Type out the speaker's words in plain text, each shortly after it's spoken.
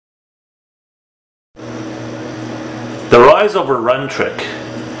The rise over run trick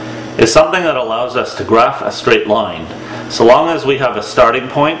is something that allows us to graph a straight line so long as we have a starting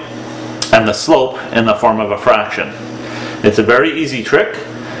point and the slope in the form of a fraction. It's a very easy trick,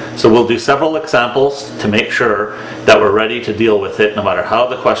 so we'll do several examples to make sure that we're ready to deal with it no matter how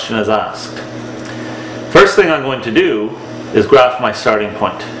the question is asked. First thing I'm going to do is graph my starting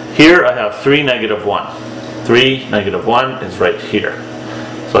point. Here I have 3, -1. 3, -1 is right here.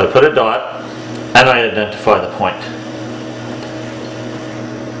 So I put a dot and I identify the point.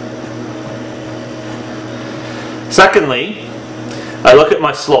 Secondly, I look at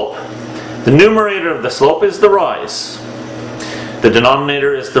my slope. The numerator of the slope is the rise. The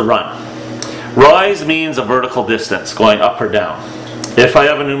denominator is the run. Rise means a vertical distance going up or down. If I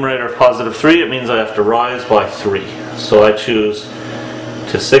have a numerator of +3, it means I have to rise by 3. So I choose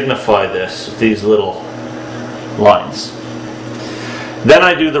to signify this with these little lines. Then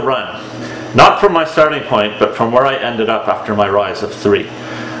I do the run. Not from my starting point, but from where I ended up after my rise of 3.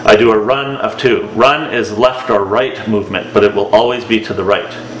 I do a run of 2. Run is left or right movement, but it will always be to the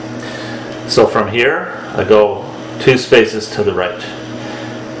right. So from here, I go 2 spaces to the right.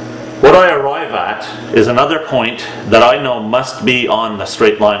 What I arrive at is another point that I know must be on the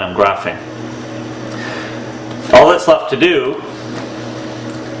straight line I'm graphing. All that's left to do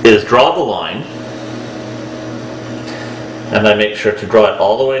is draw the line, and I make sure to draw it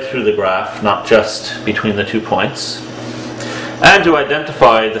all the way through the graph, not just between the 2 points, and to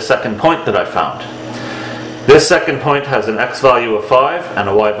identify the second point that I found. This second point has an x value of 5 and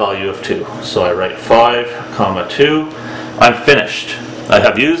a y value of 2. So I write 5, 2. I'm finished. I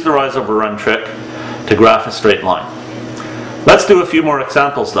have used the rise over run trick to graph a straight line. Let's do a few more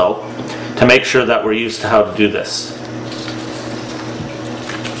examples though to make sure that we're used to how to do this.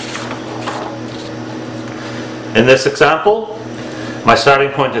 In this example, my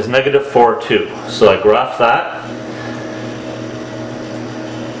starting point is -4, 2. So I graph that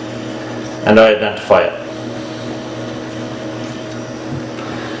and I identify it.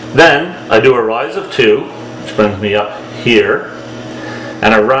 Then I do a rise of 2, which brings me up here,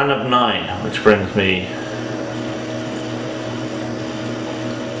 and a run of 9, which brings me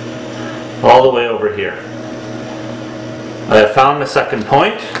all the way over here. I have found the second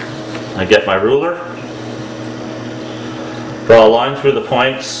point. I get my ruler, draw a line through the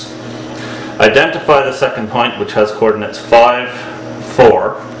points, identify the second point, which has coordinates 5,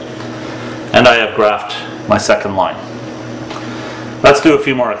 4, and I have graphed my second line. Let's do a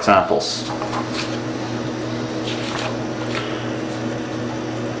few more examples.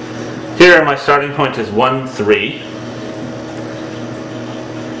 Here my starting point is 1, 3.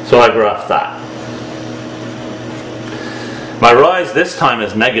 So I graph that. My rise this time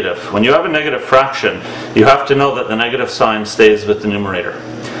is negative. When you have a negative fraction, you have to know that the negative sign stays with the numerator.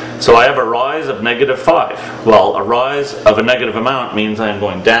 So I have a rise of -5. Well, a rise of a negative amount means I am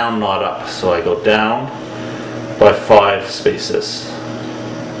going down, not up. So I go down by 5 spaces.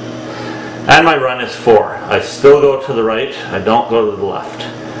 And my run is 4. I still go to the right, I don't go to the left.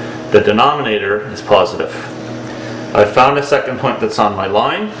 The denominator is positive. I found a second point that's on my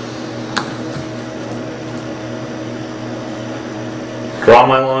line. Draw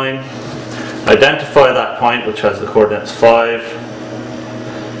my line, identify that point which has the coordinates 5,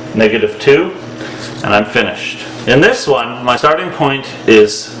 -2, and I'm finished. In this one, my starting point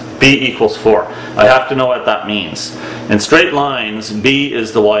is b equals 4. I have to know what that means. In straight lines, b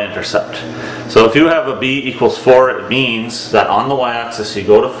is the y-intercept. So if you have a b equals 4, it means that on the y-axis you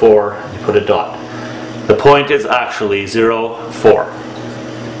go to 4 and you put a dot. The point is actually 0, 4.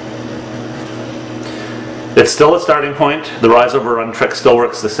 It's still a starting point. The rise over run trick still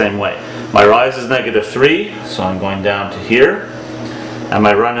works the same way. My rise is -3, so I'm going down to here. And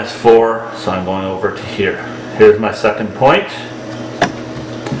my run is 4, so I'm going over to here. Here's my second point.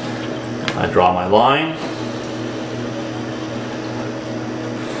 I draw my line.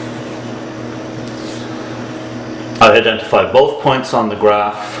 I identify both points on the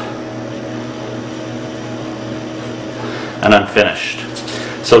graph. And I'm finished.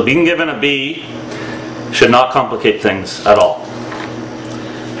 So being given a B should not complicate things at all.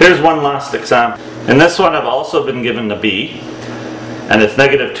 Here's one last example. In this one I've also been given a B, and it's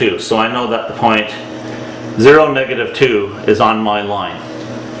 -2, so I know that the point 0, -2 is on my line.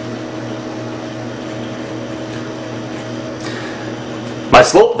 My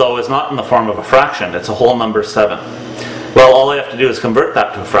slope though is not in the form of a fraction, it's a whole number 7. Well, all I have to do is convert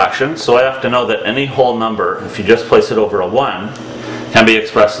that to a fraction, so I have to know that any whole number, if you just place it over a 1, can be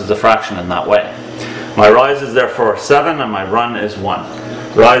expressed as a fraction in that way. My rise is therefore 7 and my run is 1.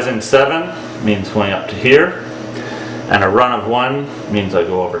 Rising 7 means going up to here, and a run of 1 means I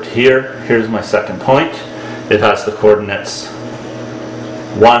go over to here. Here's my second point. It has the coordinates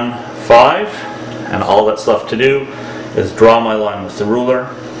 1, 5, and all that's left to do is draw my line with the ruler,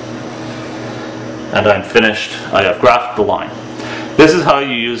 and I'm finished. I have graphed the line. This is how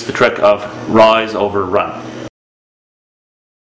you use the trick of rise over run.